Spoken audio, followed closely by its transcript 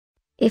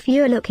If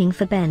you're looking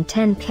for Ben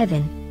 10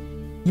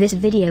 Kevin, this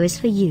video is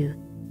for you.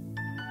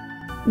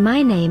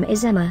 My name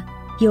is Emma,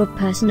 your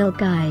personal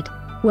guide.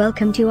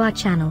 Welcome to our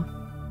channel.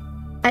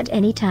 At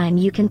any time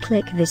you can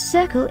click this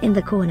circle in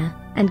the corner,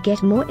 and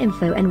get more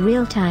info and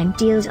real-time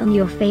deals on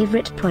your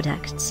favorite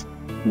products.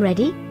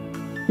 Ready?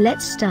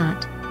 Let's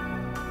start.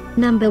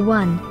 Number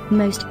 1,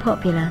 Most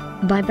Popular,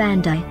 by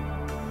Bandai.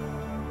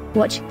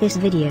 Watch this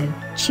video,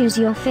 choose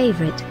your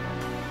favorite.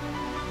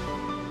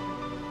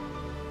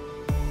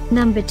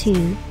 Number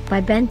 2,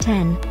 by Ben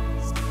 10.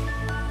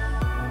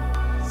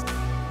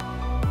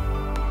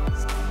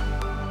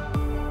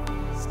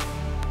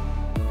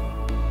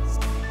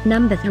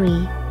 Number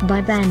 3,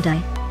 by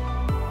Bandai.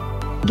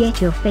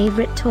 Get your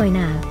favorite toy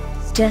now.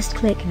 Just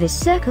click this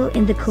circle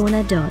in the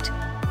corner dot.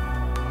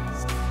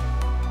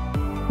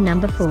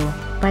 Number 4,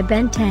 by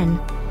Ben 10.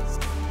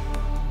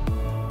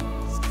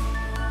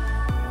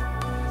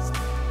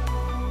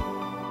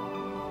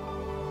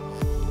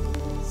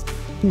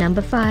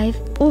 Number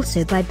 5,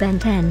 also by Ben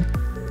 10.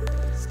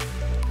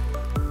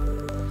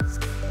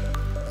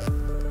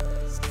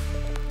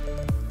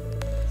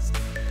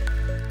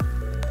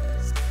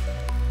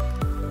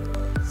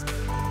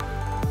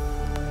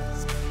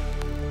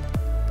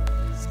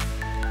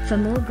 For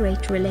more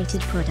great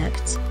related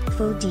products,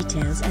 full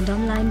details and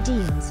online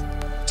deals,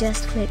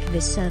 just click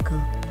this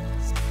circle.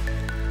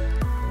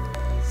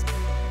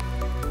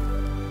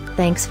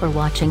 Thanks for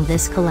watching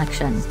this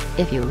collection.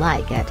 If you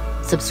like it,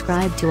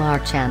 subscribe to our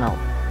channel.